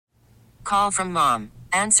Call from mom.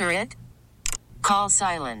 Answer it. Call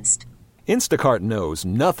silenced. Instacart knows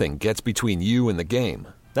nothing gets between you and the game.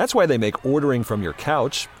 That's why they make ordering from your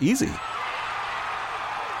couch easy.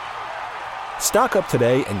 Stock up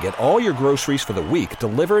today and get all your groceries for the week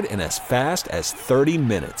delivered in as fast as 30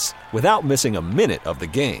 minutes without missing a minute of the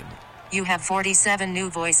game. You have 47 new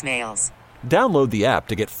voicemails. Download the app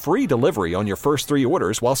to get free delivery on your first 3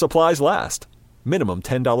 orders while supplies last. Minimum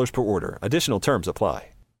 $10 per order. Additional terms apply.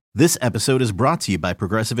 This episode is brought to you by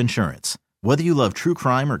Progressive Insurance. Whether you love true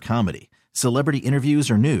crime or comedy, celebrity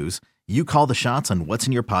interviews or news, you call the shots on what's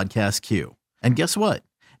in your podcast queue. And guess what?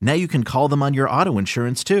 Now you can call them on your auto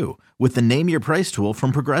insurance too with the Name Your Price tool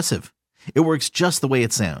from Progressive. It works just the way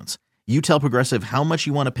it sounds. You tell Progressive how much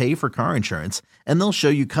you want to pay for car insurance, and they'll show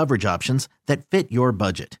you coverage options that fit your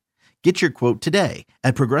budget. Get your quote today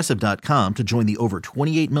at Progressive.com to join the over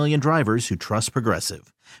 28 million drivers who trust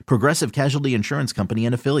Progressive. Progressive Casualty Insurance Company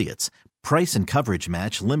and Affiliates. Price and coverage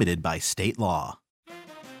match limited by state law.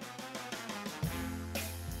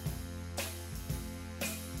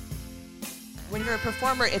 When you're a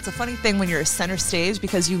performer, it's a funny thing when you're a center stage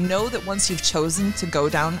because you know that once you've chosen to go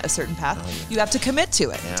down a certain path, you have to commit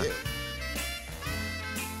to it. Yeah.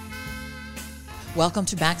 Welcome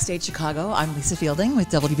to Backstage Chicago. I'm Lisa Fielding with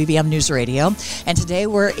WBBM News Radio. And today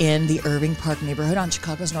we're in the Irving Park neighborhood on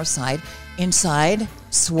Chicago's North Side inside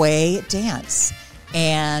Sway Dance.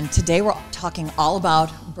 And today we're talking all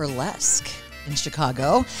about burlesque in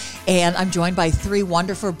Chicago. And I'm joined by 3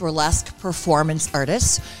 wonderful burlesque performance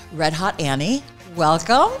artists. Red Hot Annie,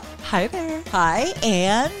 welcome. Hi there. Hi.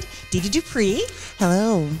 And Dee Dee Dupree.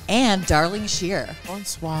 Hello. And Darling Shear.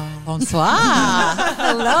 Bonsoir. Bonsoir.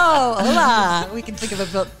 Hello. Hola. We can think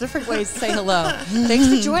of different ways to say hello. Thanks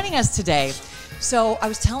for joining us today. So I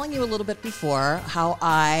was telling you a little bit before how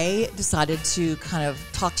I decided to kind of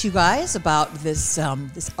talk to you guys about this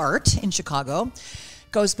this art in Chicago.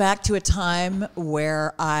 Goes back to a time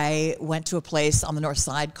where I went to a place on the north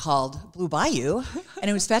side called Blue Bayou,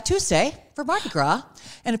 and it was Fat Tuesday for Mardi Gras,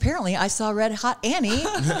 and apparently I saw Red Hot Annie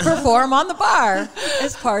perform on the bar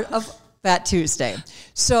as part of Fat Tuesday.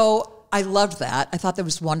 So I loved that. I thought that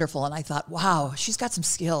was wonderful, and I thought, wow, she's got some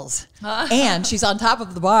skills. And she's on top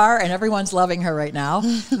of the bar, and everyone's loving her right now.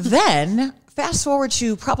 Then fast forward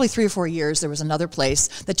to probably 3 or 4 years, there was another place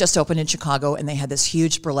that just opened in Chicago, and they had this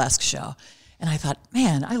huge burlesque show. And I thought,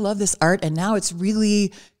 man, I love this art, and now it's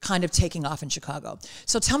really kind of taking off in Chicago.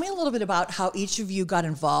 So tell me a little bit about how each of you got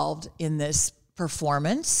involved in this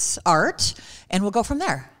performance art, and we'll go from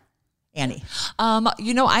there. Annie.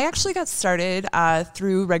 I actually got started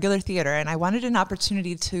through regular theater, and I wanted an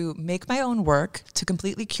opportunity to make my own work, to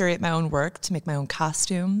completely curate my own work, to make my own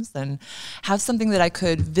costumes, and have something that I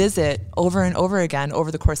could visit over and over again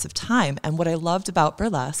over the course of time. And what I loved about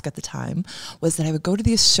burlesque at the time was that I would go to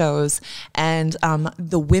these shows, and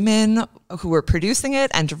the women who were producing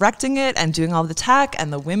it and directing it and doing all the tech,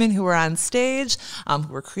 and the women who were on stage, who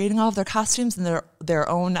were creating all of their costumes and their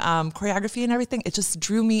own choreography and everything, it just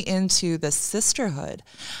drew me into this sisterhood.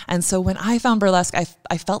 And so when I found burlesque,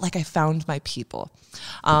 I felt like I found my people.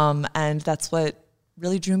 And that's what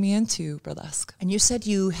really drew me into burlesque. And you said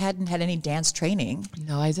you hadn't had any dance training.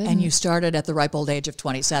 No, I didn't. And you started at the ripe old age of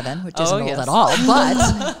 27, which isn't old at all. But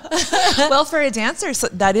well, for a dancer, so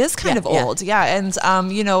that is kind of old. Yeah. And,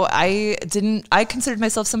 I considered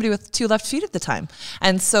myself somebody with 2 left feet at the time.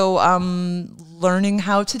 And so learning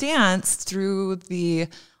how to dance through the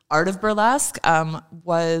art of burlesque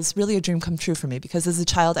was really a dream come true for me, because as a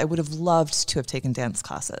child, I would have loved to have taken dance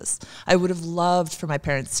classes. I would have loved for my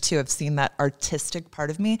parents to have seen that artistic part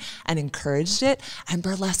of me and encouraged it. And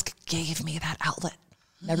burlesque gave me that outlet.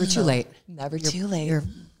 Never too late. Never too late. You're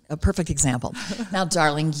a perfect example. Now,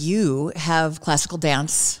 darling, you have classical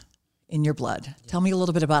dance in your blood. Tell me a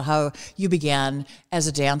little bit about how you began as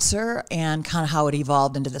a dancer and kind of how it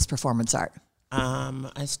evolved into this performance art.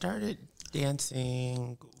 I started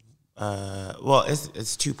dancing.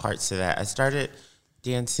 It's 2 parts to that. I started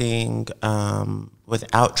dancing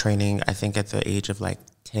without training, I think at the age of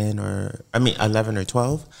 11 or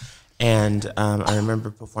 12. And I remember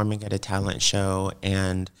performing at a talent show,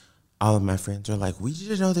 and all of my friends were like, we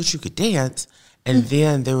didn't know that you could dance. And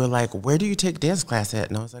then they were like, where do you take dance class at?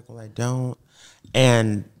 And I was like, well, I don't.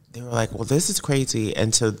 And they were like, well, this is crazy.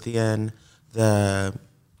 And so then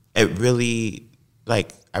it really,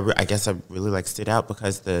 I guess I really stood out,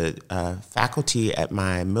 because the faculty at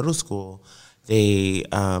my middle school, they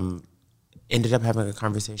ended up having a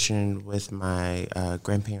conversation with my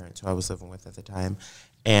grandparents, who I was living with at the time,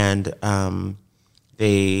 and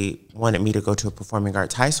they wanted me to go to a performing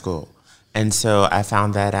arts high school. And so I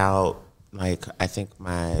found that out like I think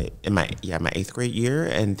my 8th grade year,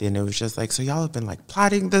 and then it was just like, so y'all have been like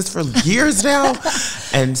plotting this for years now.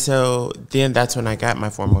 And so then that's when I got my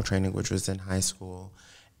formal training, which was in high school.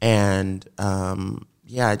 And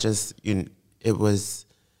it was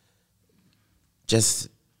just,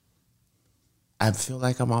 I feel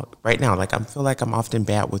like right now, like I feel like I'm often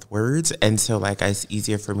bad with words, and so like it's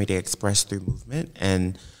easier for me to express through movement,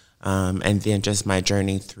 and then just my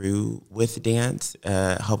journey through with dance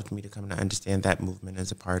helped me to come to understand that movement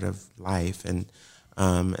is a part of life, and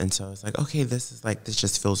so I was like, okay, this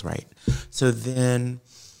just feels right. So then,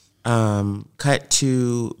 cut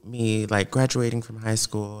to me like graduating from high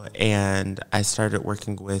school, and I started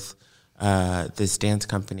working with this dance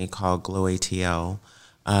company called Glow ATL,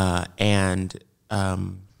 and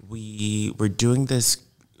we were doing this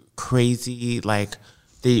crazy, like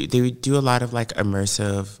they would do a lot of like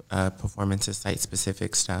immersive performances, site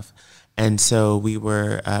specific stuff. And so we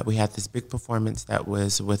had this big performance that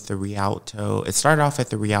was with the Rialto. It started off at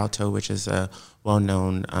the Rialto, which is a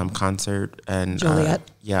well-known concert, and Joliet.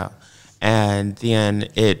 And then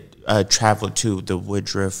it traveled to the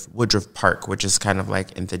Woodruff Park, which is kind of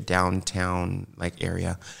like in the downtown like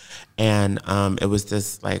area, and it was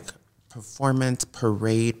this like performance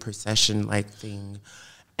parade procession like thing.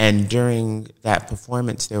 And during that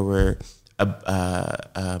performance, there were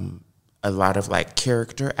a lot of like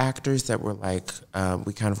character actors that were like,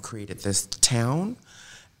 we kind of created this town.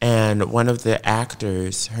 And one of the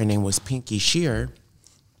actors, her name was Pinky Shear.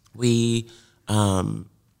 We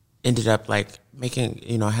ended up like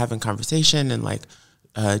having conversation, and like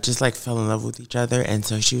just like fell in love with each other. And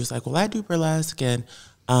so she was like, well, I do burlesque, and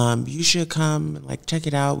you should come and like check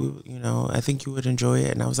it out. I think you would enjoy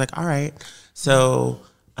it. And I was like, all right. So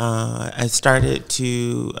I started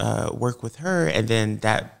to work with her, and then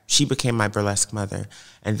she became my burlesque mother,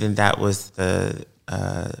 and then that was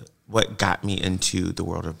what got me into the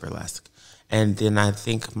world of burlesque. And then I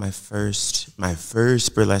think my first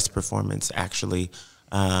burlesque performance actually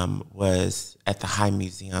was at the High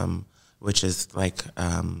Museum, which is like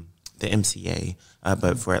the MCA,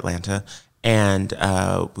 but for Atlanta. And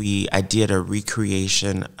I did a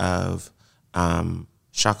recreation of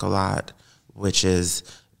Chocolat, which is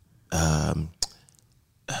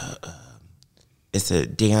it's a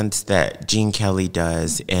dance that Gene Kelly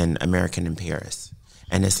does in American in Paris.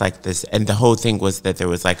 And it's like this, and the whole thing was that there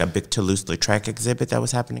was like a big Toulouse-Lautrec exhibit that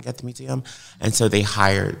was happening at the museum. And so they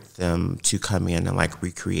hired them to come in and like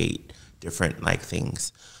recreate different like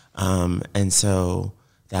things. And so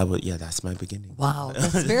that's my beginning. Wow,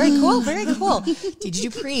 that's very cool, very cool. Did you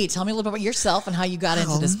tell me a little bit about yourself and how you got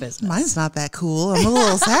into this business? Mine's not that cool. I'm a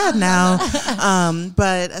little sad now.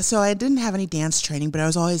 But so I didn't have any dance training, but I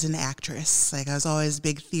was always an actress. Like I was always a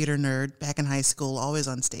big theater nerd back in high school, always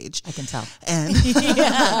on stage. I can tell.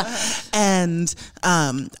 And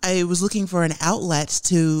I was looking for an outlet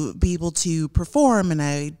to be able to perform, and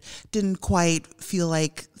I didn't quite feel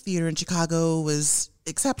like theater in Chicago was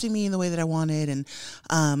accepting me in the way that I wanted, and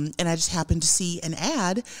I just happened to see an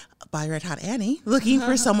ad by Red Hot Annie looking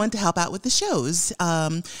for someone to help out with the shows.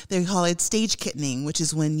 They call it stage kittening, which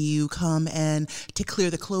is when you come and to clear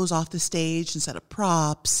the clothes off the stage and set up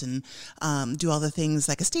props and do all the things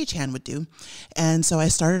like a stagehand would do. And so I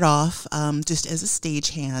started off just as a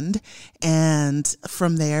stagehand, and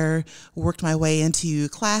from there worked my way into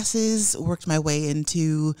classes, worked my way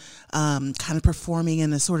into kind of performing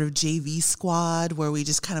in a sort of JV squad where we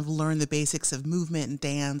just kind of learn the basics of movement and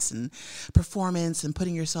dance and performance and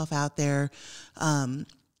putting yourself out there.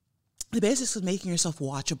 The basics of making yourself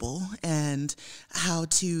watchable and how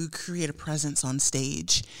to create a presence on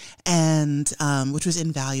stage, and which was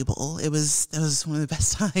invaluable. That was one of the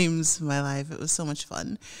best times of my life. It was so much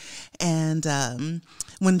fun. And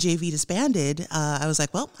when JV disbanded, I was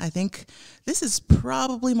like, well, I think this is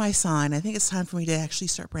probably my sign. I think it's time for me to actually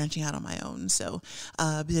start branching out on my own. So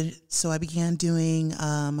I began doing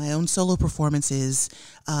my own solo performances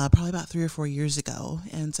probably about 3 or 4 years ago.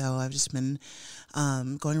 And so I've just been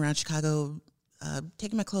going around Chicago,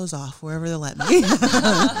 taking my clothes off wherever they'll let me.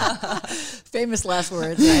 Famous last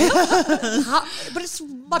words, right? But it's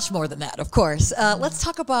much more than that, of course. Let's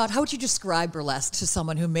talk about, how would you describe burlesque to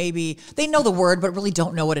someone who maybe, they know the word but really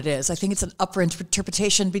don't know what it is? I think it's up for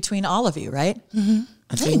interpretation between all of you, right? Mm-hmm.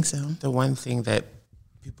 I think so. The one thing that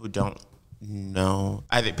people don't know,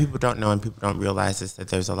 and people don't realize, is that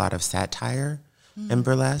there's a lot of satire in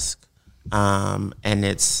burlesque. And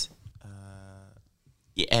it's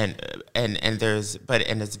it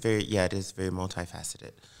is very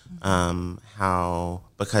multifaceted. How,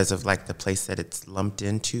 because of like the place that it's lumped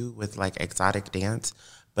into with like exotic dance,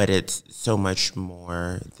 but it's so much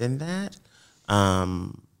more than that.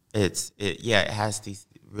 it has these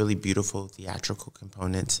really beautiful theatrical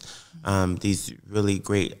components, these really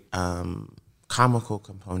great comical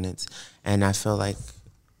components, and I feel like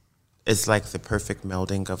it's like the perfect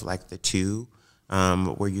melding of like the two,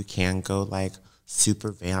 where you can go like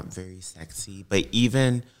super vamp, very sexy, but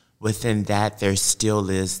even within that, there still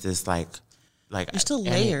is this like there's still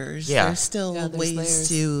layers. Yeah. There's still ways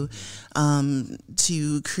layers.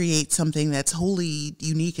 to create something that's wholly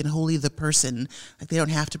unique and wholly the person. Like they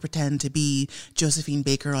don't have to pretend to be Josephine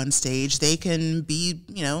Baker on stage. They can be,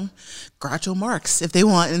 Groucho Marx if they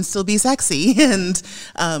want and still be sexy and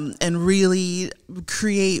really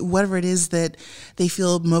create whatever it is that they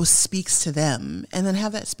feel most speaks to them, and then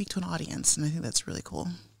have that speak to an audience. And I think that's really cool.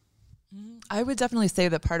 I would definitely say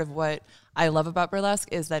that part of what I love about burlesque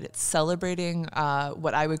is that it's celebrating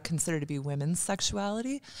what I would consider to be women's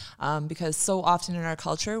sexuality, because so often in our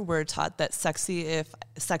culture we're taught that sexy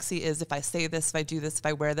is if I say this, if I do this, if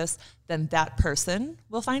I wear this, then that person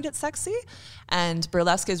will find it sexy. And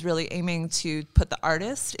burlesque is really aiming to put the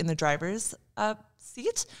artist in the driver's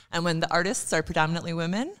seat. And when the artists are predominantly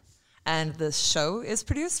women, and the show is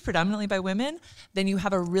produced predominantly by women, then you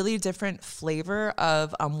have a really different flavor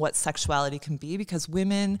of what sexuality can be, because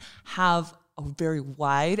women have a very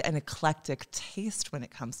wide and eclectic taste when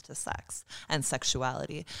it comes to sex and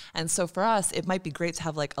sexuality. And so for us, it might be great to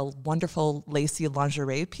have like a wonderful lacy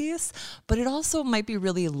lingerie piece, but it also might be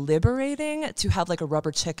really liberating to have like a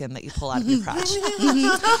rubber chicken that you pull out of your crotch.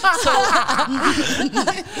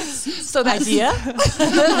 So that idea,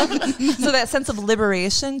 so that sense of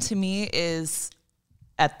liberation to me is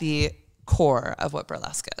at the core of what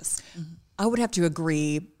burlesque is. I would have to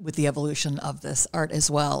agree with the evolution of this art as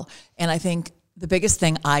well. And I think the biggest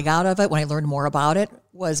thing I got out of it when I learned more about it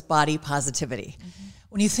was body positivity. Mm-hmm.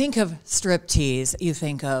 When you think of striptease, you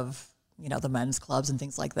think of, the men's clubs and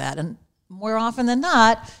things like that. And more often than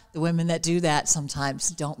not, the women that do that sometimes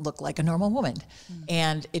don't look like a normal woman. Mm-hmm.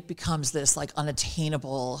 And it becomes this like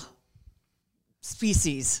unattainable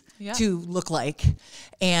species to look like.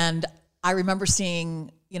 And I remember seeing,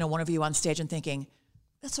 one of you on stage and thinking,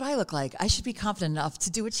 that's what I look like. I should be confident enough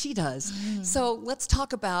to do what she does. Mm. So let's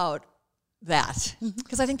talk about that,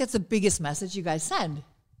 because I think that's the biggest message you guys send.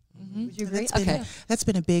 Mm-hmm. Would you agree? That's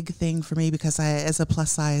been a big thing for me, because as a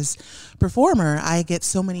plus size performer, I get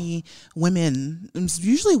so many women,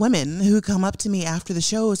 usually women, who come up to me after the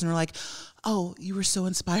shows and are like, oh, you were so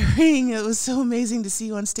inspiring. It was so amazing to see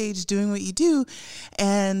you on stage doing what you do.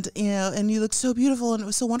 And, and you looked so beautiful and it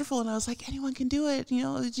was so wonderful. And I was like, anyone can do it.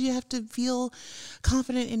 You have to feel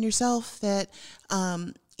confident in yourself that,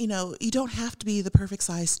 you don't have to be the perfect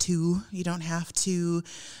size 2. You don't have to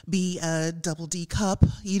be a double D cup.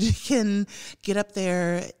 You can get up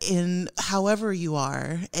there in however you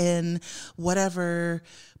are, in whatever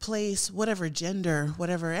place, whatever gender,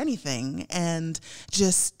 whatever anything, and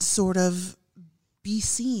just sort of be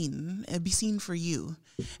seen for you.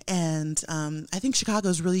 And I think Chicago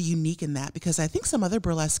is really unique in that, because I think some other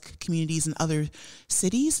burlesque communities in other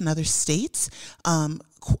cities and other states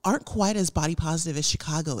aren't quite as body positive as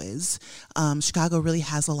Chicago is. Chicago really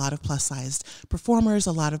has a lot of plus sized performers,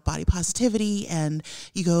 a lot of body positivity, and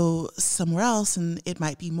you go somewhere else and it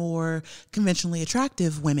might be more conventionally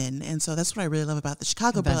attractive women. And so that's what I really love about the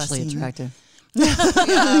Chicago burlesque scene. Attractive.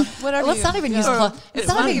 Whatever. Let's not even use plus. It's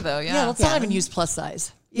funny though. Yeah. Let's not even use plus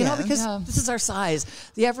size. Because this is our size.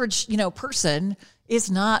 The average, person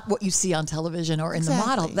is not what you see on television or in the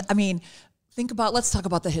model. I mean, let's talk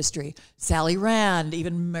about the history. Sally Rand,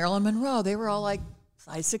 even Marilyn Monroe, they were all like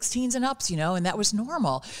size 16s and ups, and that was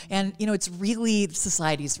normal. And, it's really,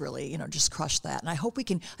 society's really, just crushed that. And I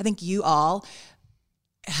think you all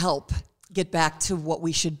help get back to what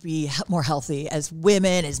we should be more healthy as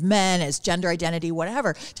women, as men, as gender identity,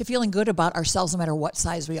 whatever, to feeling good about ourselves no matter what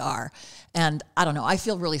size we are. And I don't know, I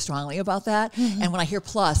feel really strongly about that. Mm-hmm. And when I hear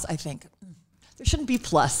plus, I think there shouldn't be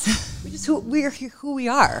plus. We're who we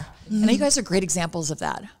are. Mm-hmm. And you guys are great examples of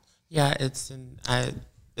that. Yeah, it's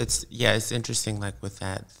interesting, like with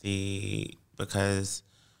that, because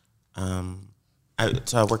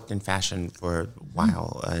I worked in fashion for a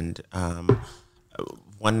while, and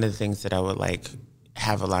one of the things that I would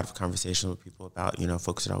have a lot of conversation with people about,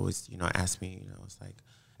 folks would always, ask me, it's like,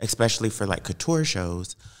 especially for like couture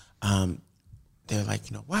shows, they're like,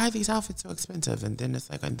 why are these outfits so expensive? And then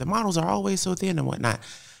it's like, and the models are always so thin and whatnot.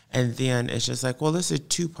 And then it's just like, well, this is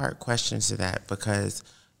 2-part questions to that, because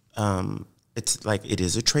it's like, it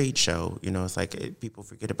is a trade show, it's like people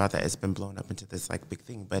forget about that. It's been blown up into this like big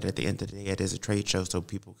thing, but at the end of the day, it is a trade show, so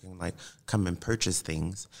people can like come and purchase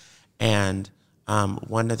things. And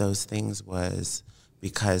one of those things was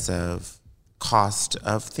because of cost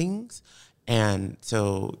of things. And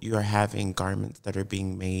so you're having garments that are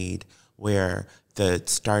being made where the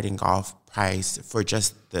starting off price for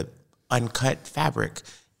just the uncut fabric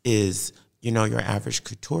is, your average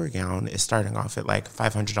couture gown is starting off at like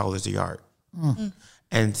 $500 a yard.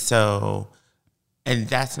 And so, and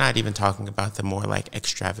that's not even talking about the more like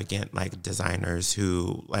extravagant like designers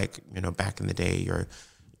who like, back in the day, your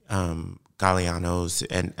Gallianos,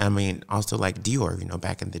 and I mean also like Dior,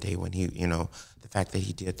 back in the day when he, the fact that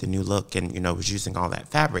he did the new look and, was using all that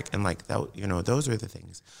fabric and like that, those were the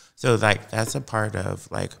things. So like that's a part of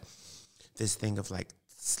like this thing of like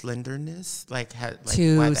slenderness, like,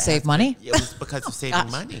 to save money. It was because of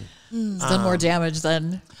saving money. It's done more damage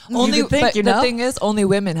than only you think. But the thing is, only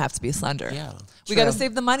women have to be slender. Yeah, we got to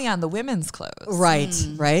save the money on the women's clothes. Right.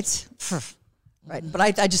 Right. But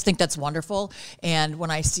I just think that's wonderful. And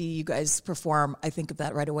when I see you guys perform, I think of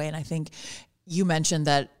that right away. And I think you mentioned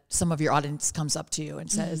that some of your audience comes up to you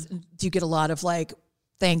and says, do you get a lot of like,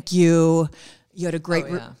 thank you? You had a great,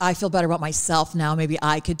 I feel better about myself now. Maybe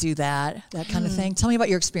I could do that kind of thing. Tell me about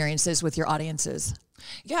your experiences with your audiences.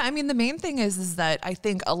 Yeah, I mean, the main thing is that I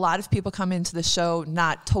think a lot of people come into the show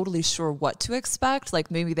not totally sure what to expect. Like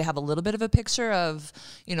maybe they have a little bit of a picture of,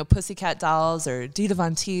 Pussycat Dolls or Dita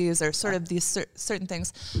Von Teese or sort of these certain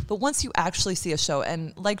things. But once you actually see a show,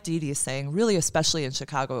 and like Dee Dee is saying, really especially in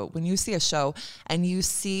Chicago, when you see a show and you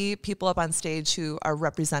see people up on stage who are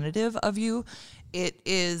representative of you,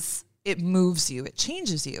 it moves you, it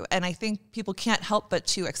changes you. And I think people can't help but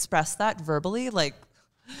to express that verbally, like,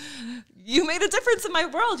 you made a difference in my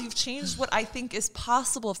world. You've changed what I think is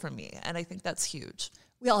possible for me. And I think that's huge.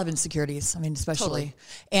 We all have insecurities. I mean, especially. Totally.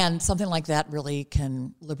 And something like that really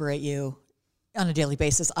can liberate you on a daily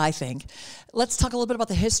basis, I think. Let's talk a little bit about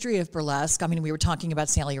the history of burlesque. I mean, we were talking about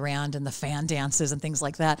Sally Rand and the fan dances and things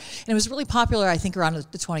like that. And it was really popular, I think, around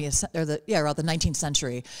the 20th or around the 19th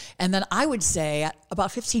century. And then I would say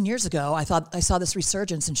about 15 years ago, I thought I saw this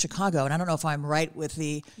resurgence in Chicago. And I don't know if I'm right with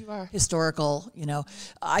the historical,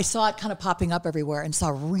 I saw it kind of popping up everywhere and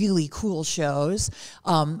saw really cool shows.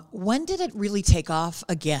 When did it really take off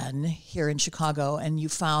again here in Chicago? And you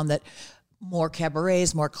found that more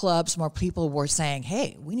cabarets, more clubs, more people were saying,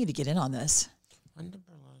 hey, we need to get in on this. When did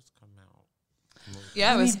Burlesque come out?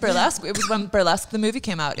 Yeah, it was Burlesque. It was when Burlesque, the movie,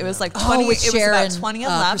 came out. It was like 20, with it Sharon, was about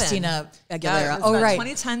 2011. Christina Aguilera. Yeah, it was about right.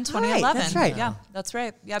 2010, 2011. That's right. Yeah, that's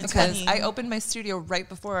right. Yeah, because I opened my studio right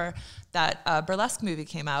before that Burlesque movie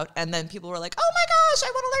came out. And then people were like, oh my gosh,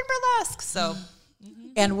 I want to learn Burlesque. So...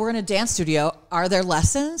 And we're in a dance studio. Are there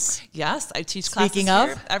lessons? Yes, I teach classes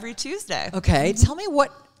here every Tuesday. Okay, tell me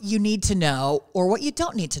what you need to know or what you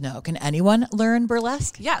don't need to know. Can anyone learn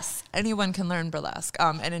burlesque? Yes, anyone can learn burlesque.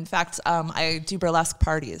 And in fact, I do burlesque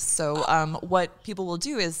parties. So what people will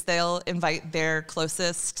do is they'll invite their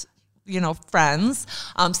closest friends.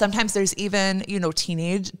 Sometimes there's even,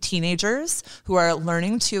 teenagers who are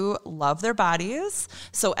learning to love their bodies.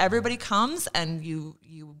 So everybody comes and you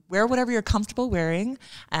wear whatever you're comfortable wearing,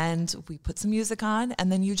 and we put some music on,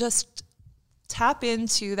 and then you just tap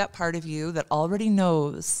into that part of you that already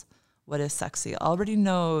knows what is sexy, already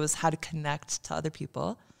knows how to connect to other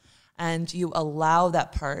people, and you allow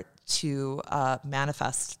that part to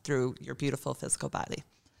manifest through your beautiful physical body.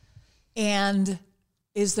 And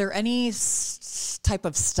is there any type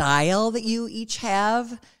of style that you each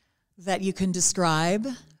have that you can describe,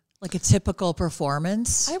 like a typical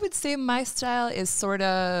performance? I would say my style is sort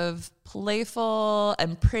of playful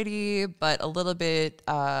and pretty, but a little bit,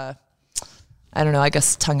 I don't know, I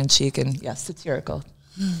guess tongue-in-cheek and, satirical.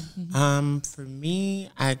 For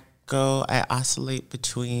me, I oscillate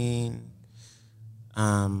between,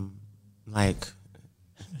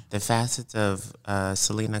 the facets of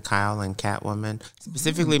Selena Kyle and Catwoman,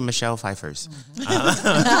 specifically Michelle Pfeiffer's. There's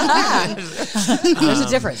a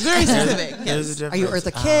difference. Very specific. There's a difference. Are you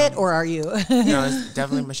Eartha Kitt or are you? No, it's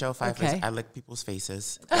definitely Michelle Pfeiffer's. Okay. I lick people's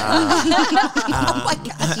faces. Oh my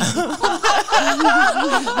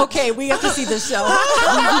God. Okay, we have to see this show.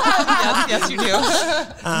 Yes, you do.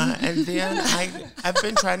 And then I've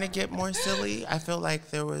been trying to get more silly. I feel like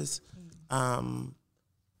there was...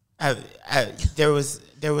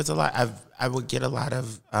 there was a lot. I would get a lot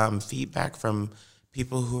of feedback from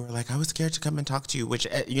people who are like, I was scared to come and talk to you, which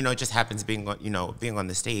just happens being on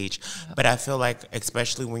the stage. Yeah. But I feel like,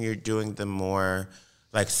 especially when you're doing the more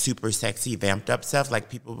like super sexy, vamped up stuff, like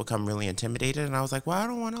people become really intimidated. And I was like, well, I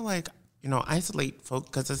don't want to isolate folk,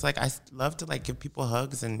 because it's like I love to give people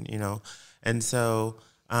hugs and and so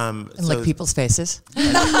And lick people's faces.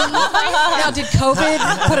 Now, did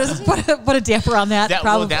COVID put a damper on that?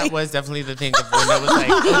 Probably. Well, that was definitely the thing. When it was like,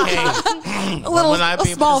 okay, when I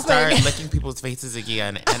be able to start licking people's faces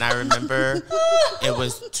again? And I remember it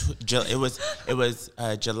was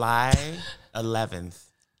July 11th.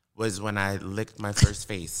 Was when I licked my first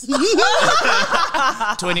face.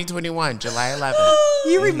 2021, July 11th.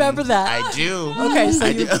 You remember that? I do. Okay, so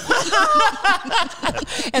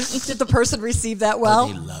and did the person receive that well?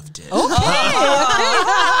 They loved it. Okay.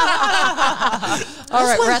 All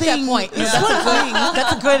right, we're at that point.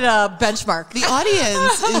 That's a good benchmark. The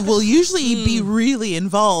audience will usually be really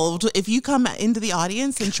involved. If you come into the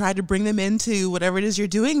audience and try to bring them into whatever it is you're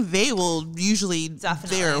doing, they will usually,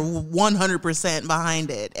 they're 100%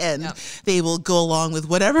 behind it. And they will go along with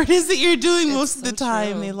whatever it is that you're doing most of the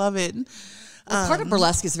time. True. They love it. Well, part of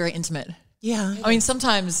burlesque is very intimate. Yeah. I mean,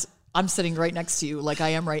 sometimes I'm sitting right next to you like I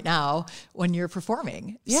am right now when you're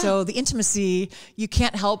performing. Yeah. So the intimacy, you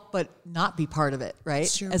can't help but not be part of it, right?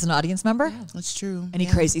 That's true. As an audience member? Yeah, that's true. Any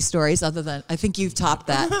crazy stories other than, I think you've topped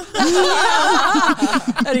that.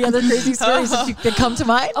 Any other crazy stories that come to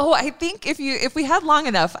mind? Oh, I think if we had long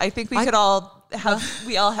enough, I think we could all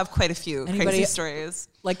have quite a few crazy stories.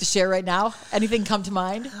 Like to share right now? Anything come to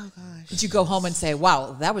mind? Oh gosh. Did you go home and say,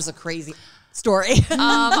 wow, that was a crazy story?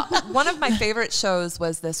 One of my favorite shows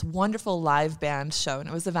was this wonderful live band show, and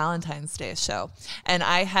it was a Valentine's Day show. And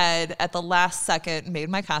I had, at the last second, made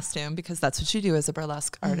my costume, because that's what you do as a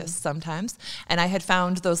burlesque artist sometimes. And I had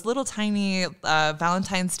found those little tiny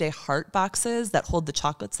Valentine's Day heart boxes that hold the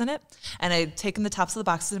chocolates in it. And I had taken the tops of the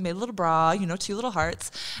boxes and made a little bra, 2 little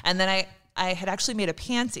hearts. And then I had actually made a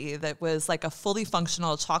panty that was like a fully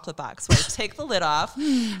functional chocolate box, where I take the lid off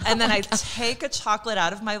and then I take a chocolate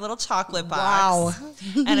out of my little chocolate box. Wow.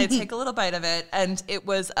 And I take a little bite of it, and it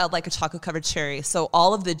was like a chocolate covered cherry. So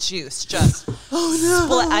all of the juice just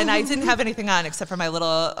split, and I didn't have anything on except for my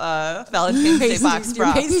little Valentine's Day box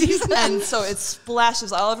bra. And so it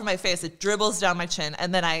splashes all over my face. It dribbles down my chin,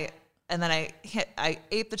 and then I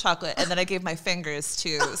ate the chocolate, and then I gave my fingers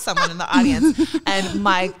to someone in the audience.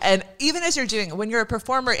 And even as you're doing it, when you're a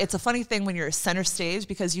performer, it's a funny thing when you're center stage,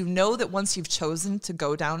 because you know that once you've chosen to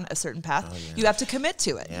go down a certain path, you have to commit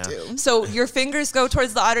to it. Yeah. So your fingers go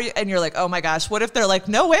towards the audience, and you're like, oh my gosh, what if they're like,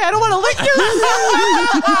 no way, I don't want to lick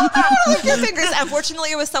your fingers.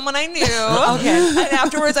 Unfortunately, it was someone I knew. Okay. And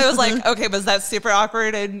afterwards I was like, okay, was that super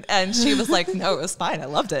awkward? And she was like, no, it was fine. I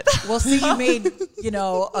loved it. Well, see, you made,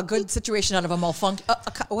 a good situation out of a malfunction.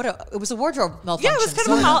 It was a wardrobe malfunction. Yeah, it was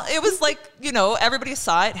kind of it was like, everybody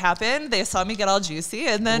saw it happen. They saw me get all juicy,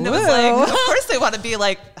 and then it was like, of course they want to be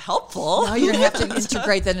like helpful. Now you're going to have to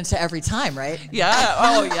integrate that into every time, right? Yeah.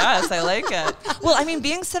 Oh, yes. I like it. Well, I mean,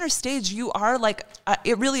 being center stage, you are like,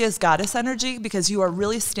 it really is goddess energy, because you are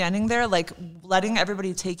really standing there, like letting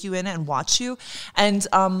everybody take you in and watch you. And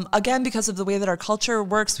again, because of the way that our culture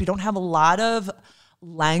works, we don't have a lot of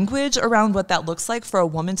language around what that looks like for a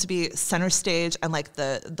woman to be center stage and like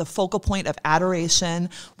the focal point of adoration.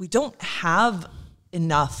 We don't have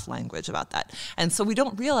enough language about that. And so we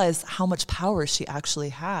don't realize how much power she actually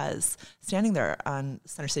has standing there on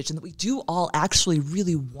center stage, and that we do all actually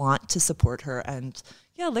really want to support her and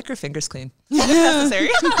lick her fingers clean if necessary.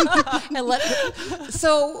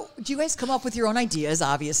 So do you guys come up with your own ideas,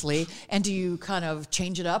 obviously, and do you kind of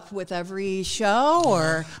change it up with every show,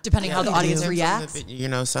 or depending how the audience reacts?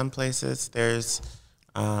 Some places there's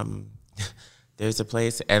a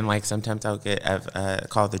place, and like sometimes I'll get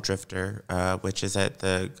called the Drifter, which is at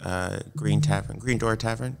the Green Door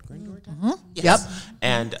Tavern. Mm-hmm. Yes. Yep.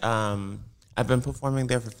 And I've been performing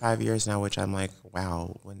there for 5 years now, which I'm like,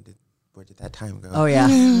 wow, where did that time go? Oh yeah.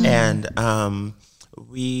 And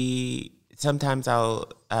sometimes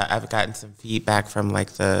I've gotten some feedback from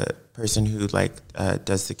like the person who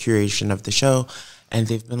does the curation of the show, and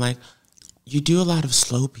they've been like, you do a lot of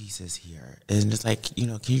slow pieces here, and it's like,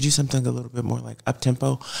 can you do something a little bit more like up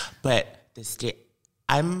tempo? But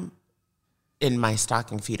I'm in my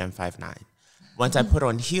stocking feet, I'm 5'9". Once I put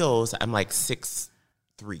on heels, I'm like 6'3".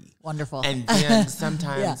 Wonderful. And then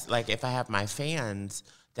sometimes like if I have my fans,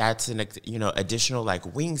 that's an additional like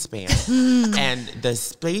wingspan, and the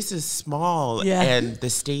space is small, and the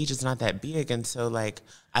stage is not that big, and so like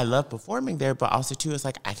I love performing there, but also too it's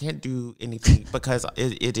like I can't do anything because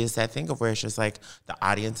it is that thing of where it's just like the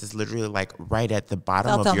audience is literally like right at the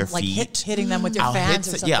bottom of your feet, like hitting them with your fans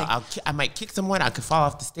or something. Yeah, I might kick someone, I could fall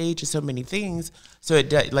off the stage, and so many things. So it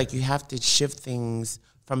does, like you have to shift things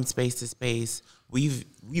from space to space. We've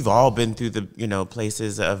all been through the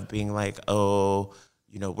places of being like,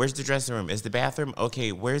 where's the dressing room? Is the bathroom?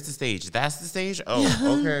 Okay, where's the stage? That's the stage?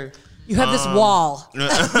 Oh, okay. You have this wall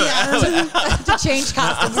to change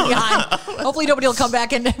costumes behind. Hopefully nobody will come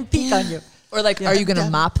back and peek on you. Or like, are you going to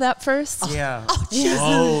mop that first? Yeah. Oh, Jesus.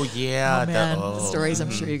 Oh, yeah. Oh, man. The stories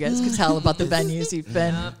I'm sure you guys could tell about the venues you've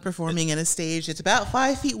been. Performing in a stage. It's about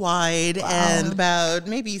 5 feet wide and about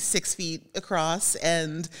maybe 6 feet across,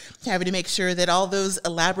 and having to make sure that all those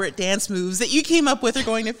elaborate dance moves that you came up with are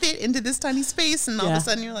going to fit into this tiny space. And all of a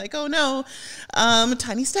sudden you're like, oh no,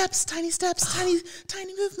 tiny steps, tiny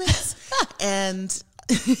movements. And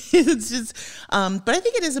it's just, but I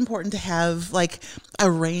think it is important to have like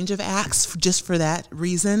a range of acts just for that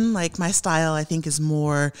reason. Like my style, I think, is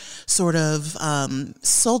more sort of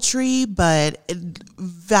sultry, but it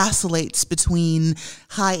vacillates between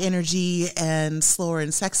high energy and slower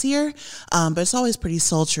and sexier. But it's always pretty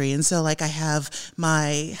sultry. And so like I have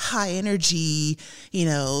my high energy,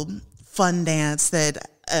 fun dance that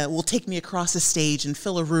will take me across the stage and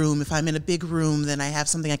fill a room. If I'm in a big room, then I have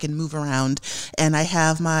something I can move around. And I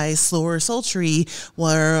have my slower sultry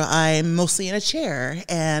where I'm mostly in a chair,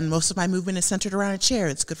 and most of my movement is centered around a chair.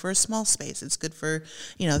 It's good for a small space. It's good for,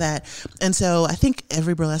 that. And so I think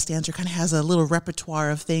every burlesque dancer kind of has a little repertoire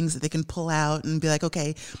of things that they can pull out and be like,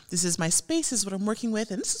 okay, this is my space, this is what I'm working with,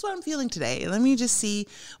 and this is what I'm feeling today. Let me just see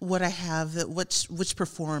what I have, which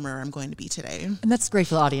performer I'm going to be today. And that's great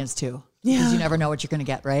for the audience too. Because you never know what you're going to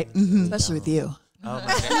get, right? Mm-hmm. Especially with you. Oh my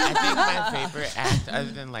God. I think my favorite act,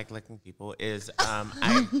 other than like licking people, is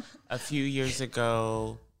a few years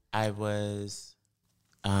ago I was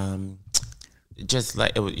just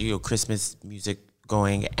like it was, Christmas music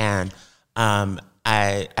going, and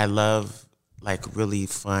I love like really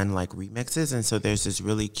fun like remixes, and so there's this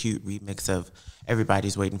really cute remix of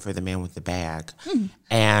Everybody's Waiting for the Man with the Bag,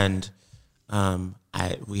 and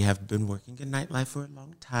we have been working in nightlife for a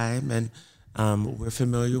long time, and we're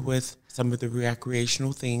familiar with some of the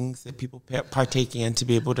recreational things that people partake in to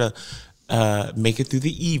be able to make it through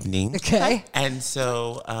the evening. Okay. And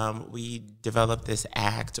so we developed this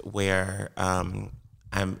act where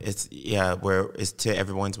it's to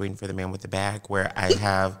Everyone's Waiting for the Man with the Bag, where I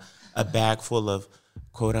have a bag full of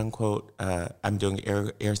quote unquote, I'm doing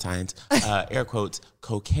air signs, air quotes,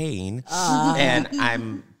 cocaine, and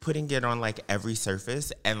I'm putting it on like every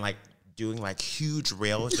surface and like doing like huge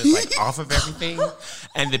rails just like off of everything,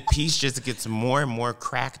 and the piece just gets more and more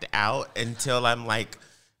cracked out until I'm like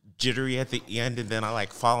jittery at the end, and then I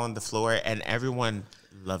like fall on the floor, and everyone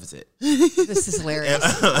loves it. This is hilarious.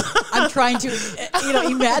 I'm trying to,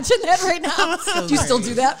 imagine that right now. So do you still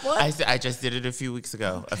do that one? I just did it a few weeks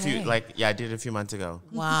ago. Okay. I did it a few months ago.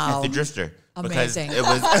 Wow. At the Drifter. Amazing. Because it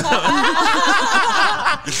was.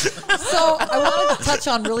 So I wanted to touch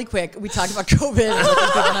on really quick. We talked about COVID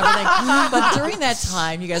and everything, but during that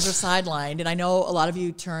time, you guys were sidelined, and I know a lot of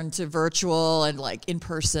you turned to virtual and like in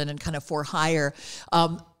person and kind of for hire.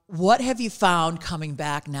 What have you found coming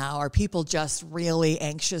back now? Are people just really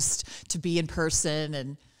anxious to be in person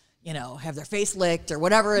and, have their face licked or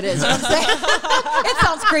whatever it is? You know what I'm saying? It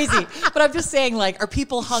sounds crazy, but I'm just saying, like, are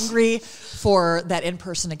people hungry for that in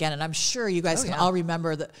person again? And I'm sure you guys can all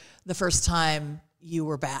remember the first time you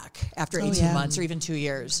were back after 18 months or even 2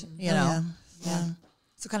 years, Yeah.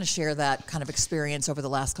 So kind of share that kind of experience over the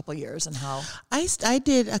last couple of years and how. I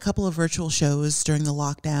did a couple of virtual shows during the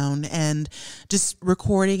lockdown, and just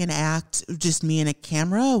recording an act, just me and a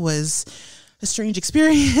camera, was a strange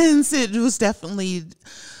experience. It was definitely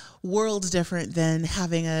worlds different than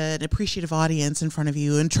having an appreciative audience in front of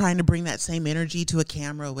you, and trying to bring that same energy to a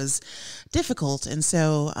camera was difficult. And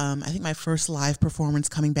so I think my first live performance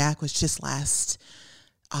coming back was just last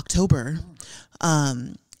October.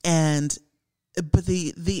 But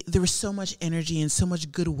there was so much energy and so much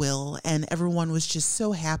goodwill, and everyone was just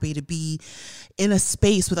so happy to be in a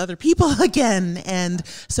space with other people again, and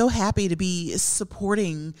so happy to be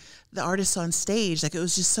supporting the artists on stage. Like, it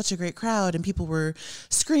was just such a great crowd, and people were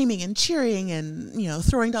screaming and cheering and,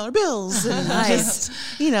 throwing dollar bills and just,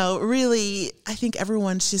 really, I think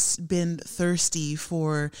everyone's just been thirsty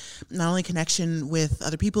for not only connection with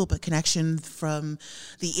other people, but connection from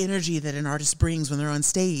the energy that an artist brings when they're on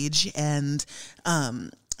stage. And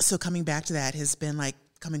so coming back to that has been like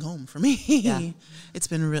coming home for me. Yeah. It's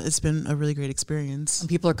been a really great experience. And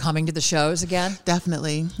people are coming to the shows again?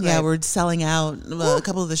 Definitely. Right. Yeah, we're selling out. A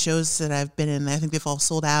couple of the shows that I've been in, I think they've all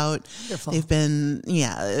sold out. Wonderful. They've been,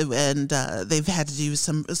 and they've had to do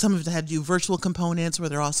some of them had to do virtual components where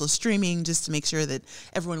they're also streaming just to make sure that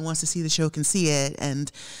everyone who wants to see the show can see it.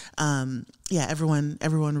 And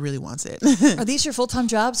everyone really wants it. Are these your full-time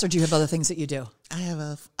jobs, or do you have other things that you do? I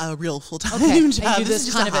have a real full-time job. And you do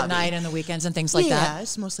this kind of at night and the weekends and things like that? Yeah,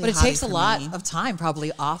 it's mostly But it takes a lot me. of time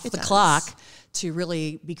probably off the clock to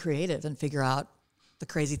really be creative and figure out the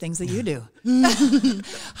crazy things that you do.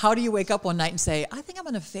 How do you wake up one night and say, I think I'm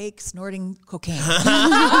going to fake snorting cocaine? Like,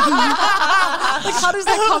 how does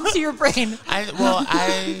that come to your brain?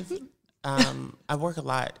 I work a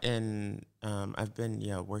lot in, I've been,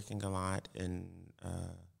 working a lot in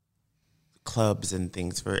clubs and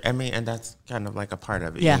things and that's kind of like a part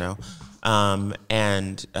of it, you know?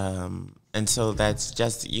 And so that's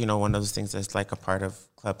just, one of those things that's like a part of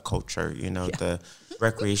club culture, the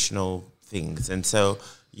recreational things. And so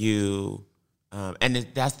I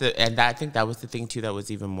think that was the thing too that was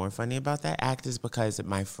even more funny about that act, is because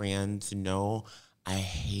my friends know I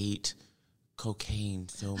hate cocaine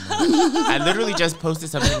so much. I literally just posted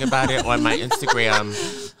something about it on my Instagram.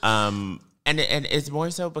 And it's more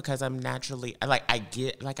so because I'm naturally, I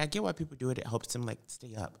get why people do it. It helps them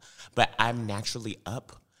stay up, but I'm naturally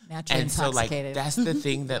up. Naturally intoxicated. So that's the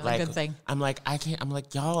thing that good thing. I'm I can't,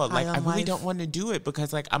 y'all, I really don't want to do it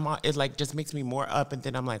because it just makes me more up. And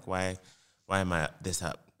then I'm like, why am I this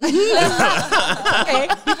up? Okay,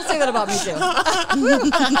 people say that about me too.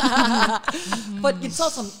 But it's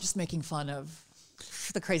also just making fun of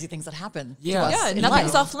the crazy things that happen. Yeah,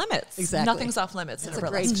 nothing's off limits. Exactly. Nothing's off limits. It's a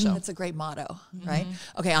burlesque show. It's a great motto, right?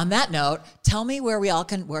 Okay, on that note, tell me where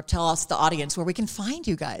tell us, the audience, where we can find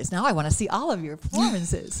you guys. Now I want to see all of your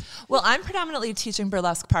performances. Well, I'm predominantly teaching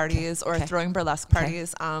burlesque parties or throwing burlesque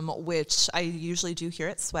parties, which I usually do here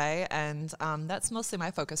at Sway, and that's mostly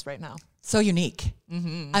my focus right now. So unique.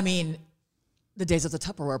 I mean, the days of the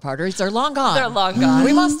Tupperware parties are long gone. They're long gone.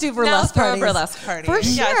 We must do burlesque now parties. A burlesque party. For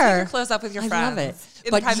sure. Yeah, take your clothes up with your friends. I love it.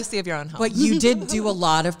 In the privacy of your own home. But you did do a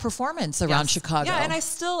lot of performance around Chicago. Yeah, and I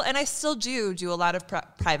still do a lot of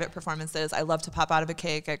private performances. I love to pop out of a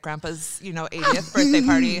cake at Grandpa's, 80th birthday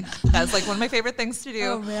party. That's one of my favorite things to do.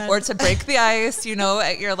 Oh, man. Or to break the ice,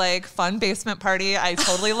 at your fun basement party. I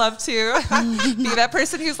totally love to be that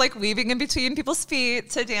person who's weaving in between people's feet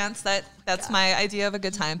to dance. That's my idea of a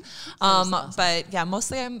good time. Awesome. But yeah,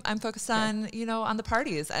 mostly I'm focused on the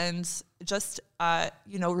parties and just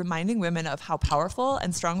reminding women of how powerful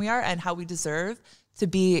and strong we are and how we deserve to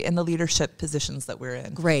be in the leadership positions that we're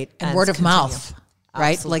in. Great. And word of mouth,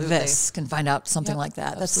 right? Absolutely. Like this can find out something like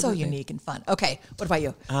that. That's Absolutely. so unique and fun. Okay. What about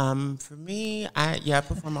you? For me, I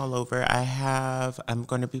perform all over. I'm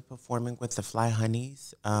going to be performing with the Fly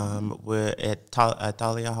Honeys. We're at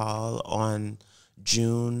Thalia Hall on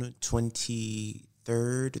June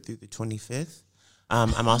 23rd through the 25th.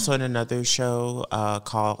 I'm also in another show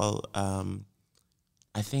called,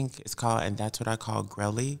 I think it's called, and that's what I call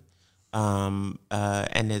Grelly.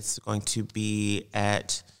 And it's going to be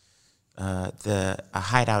at a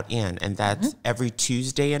Hideout Inn, and that's every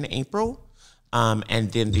Tuesday in April,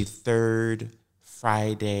 and then the third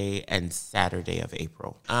Friday and Saturday of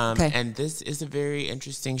April. And this is a very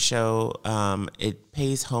interesting show. It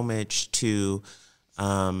pays homage to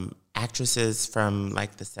actresses from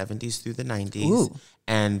the 70s through the 90s. Ooh.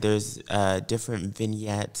 And there's different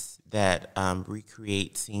vignettes that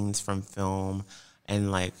recreate scenes from film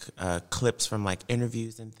and clips from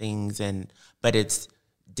interviews and things. But it's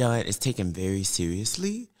taken very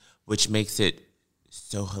seriously, which makes it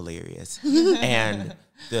so hilarious. And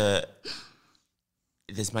this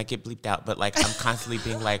might get bleeped out, but I'm constantly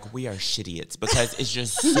being we are shitiots, because it's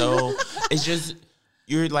just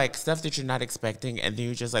you're stuff that you're not expecting, and then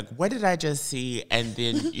you're just what did I just see? And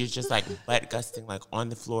then you're just butt gusting on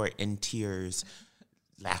the floor in tears,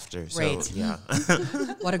 laughter. Great. So yeah.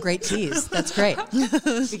 What a great tease. That's great.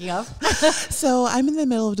 Speaking of. So I'm in the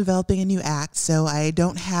middle of developing a new act, so I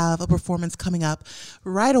don't have a performance coming up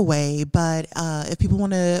right away, but if people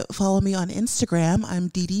want to follow me on Instagram, I'm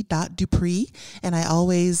dd.dupree, and I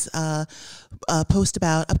always post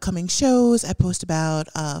about upcoming shows. I post about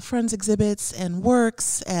friends exhibits and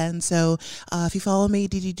works, and so if you follow me,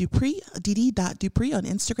 dd.dupree on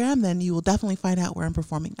Instagram, then you will definitely find out where I'm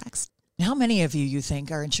performing next. How many of you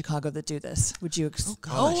think are in Chicago that do this? Would you?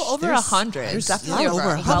 Over 100. There's Definitely over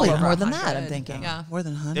 100. Probably Well, more than that, I'm thinking. Yeah. More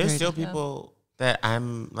than 100. There's still people that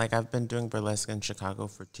I've been doing burlesque in Chicago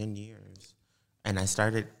for 10 years. And I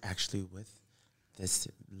started actually with this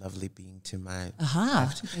lovely being to my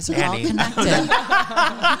left, These are all Annie. connected.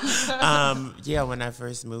 When I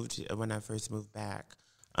first moved back,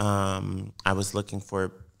 I was looking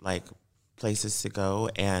for places to go,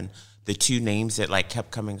 and the two names that kept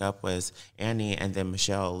coming up was Annie and then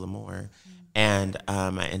Michelle Lamore. And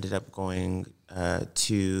I ended up going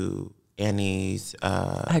to Annie's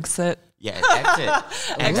Exit. Yeah, Exit.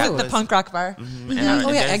 Exit, the punk rock bar. And there's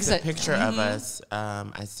Exit. a picture of us.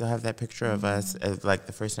 I still have that picture of us of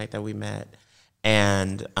the first night that we met.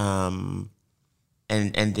 And then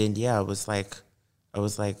I was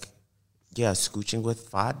scooching with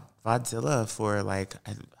Vodzilla for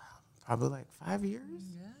probably 5 years.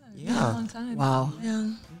 Yeah. A long time. Wow.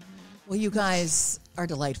 Yeah. Well, you guys are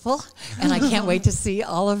delightful, and I can't wait to see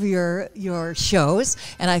all of your shows.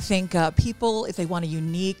 And I think people, if they want a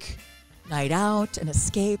unique night out, an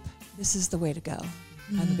escape, this is the way to go.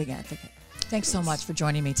 I'm a big advocate. Thanks so much for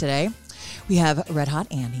joining me today. We have Red Hot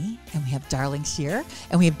Annie, and we have Darling Shear,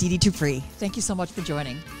 and we have Dee Dee Dupree. Thank you so much for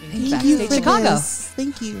joining Backstage Chicago.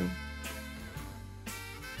 Thank you.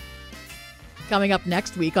 Coming up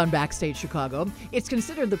next week on Backstage Chicago, it's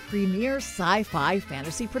considered the premier sci-fi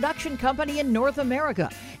fantasy production company in North America,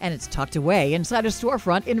 and it's tucked away inside a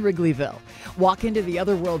storefront in Wrigleyville. Walk into the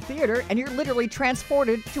Otherworld Theater, and you're literally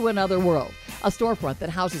transported to another world. A storefront that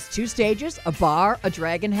houses 2 stages, a bar, a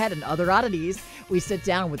dragon head, and other oddities. We sit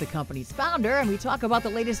down with the company's founder, and we talk about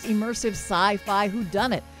the latest immersive sci-fi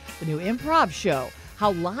whodunit, the new improv show,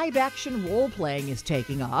 how live-action role-playing is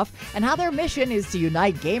taking off, and how their mission is to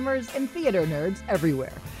unite gamers and theater nerds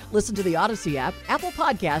everywhere. Listen to the Odyssey app, Apple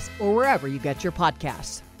Podcasts, or wherever you get your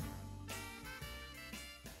podcasts.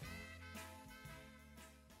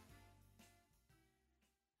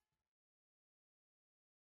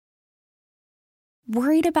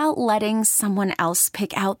 Worried about letting someone else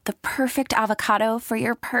pick out the perfect avocado for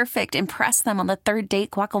your perfect impress them on the third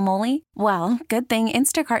date guacamole? Well, good thing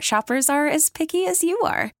Instacart shoppers are as picky as you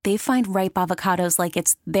are. They find ripe avocados like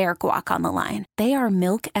it's their guac on the line. They are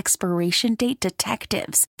milk expiration date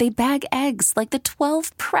detectives. They bag eggs like the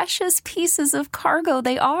 12 precious pieces of cargo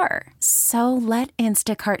they are. So let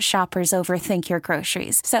Instacart shoppers overthink your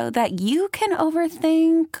groceries so that you can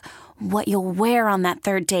overthink what you'll wear on that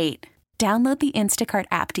third date. Download the Instacart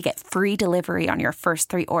app to get free delivery on your first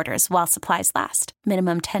 3 orders while supplies last.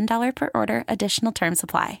 Minimum $10 per order. Additional terms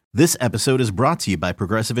apply. This episode is brought to you by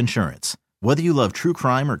Progressive Insurance. Whether you love true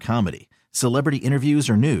crime or comedy, celebrity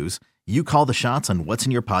interviews or news, you call the shots on what's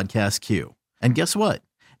in your podcast queue. And guess what?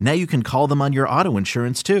 Now you can call them on your auto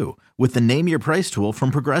insurance too with the Name Your Price tool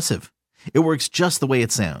from Progressive. It works just the way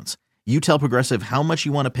it sounds. You tell Progressive how much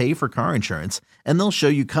you want to pay for car insurance, and they'll show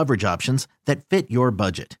you coverage options that fit your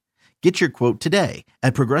budget. Get your quote today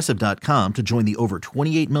at Progressive.com to join the over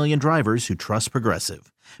 28 million drivers who trust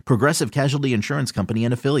Progressive. Progressive Casualty Insurance Company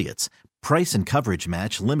and Affiliates. Price and coverage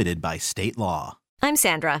match limited by state law. I'm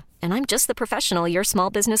Sandra, and I'm just the professional your small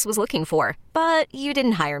business was looking for. But you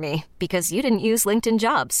didn't hire me because you didn't use LinkedIn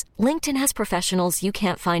Jobs. LinkedIn has professionals you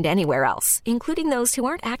can't find anywhere else, including those who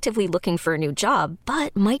aren't actively looking for a new job,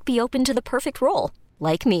 but might be open to the perfect role,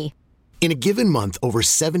 like me. In a given month, over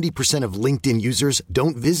 70% of LinkedIn users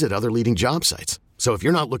don't visit other leading job sites. So if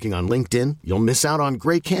you're not looking on LinkedIn, you'll miss out on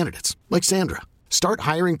great candidates like Sandra. Start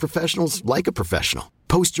hiring professionals like a professional.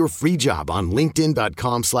 Post your free job on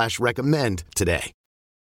linkedin.com/recommend today.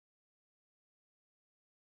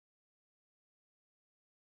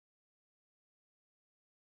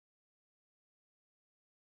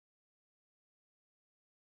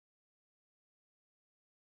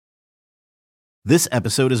 This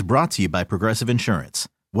episode is brought to you by Progressive Insurance.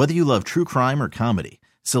 Whether you love true crime or comedy,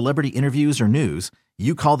 celebrity interviews or news,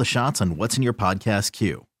 you call the shots on what's in your podcast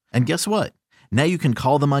queue. And guess what? Now you can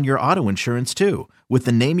call them on your auto insurance too with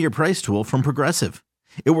the Name Your Price tool from Progressive.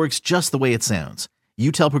 It works just the way it sounds.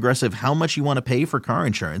 You tell Progressive how much you want to pay for car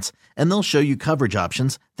insurance, and they'll show you coverage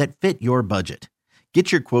options that fit your budget.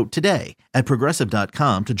 Get your quote today at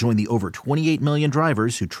Progressive.com to join the over 28 million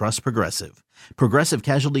drivers who trust Progressive. Progressive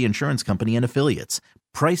Casualty Insurance Company and Affiliates.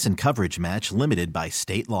 Price and coverage match limited by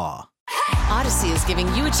state law. Odyssey is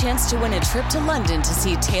giving you a chance to win a trip to London to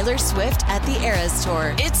see Taylor Swift at the Eras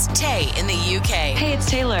Tour. It's Tay in the UK. Hey, it's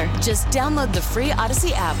Taylor. Just download the free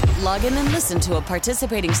Odyssey app, log in and listen to a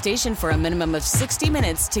participating station for a minimum of 60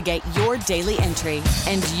 minutes to get your daily entry.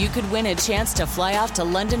 And you could win a chance to fly off to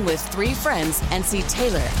London with 3 friends and see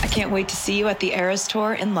Taylor. I can't wait to see you at the Eras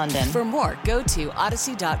Tour in London. For more, go to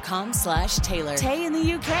odyssey.com/Taylor. Tay in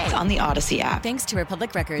the UK. On the Odyssey app. Thanks to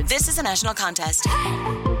Republic Records. This is a national contest.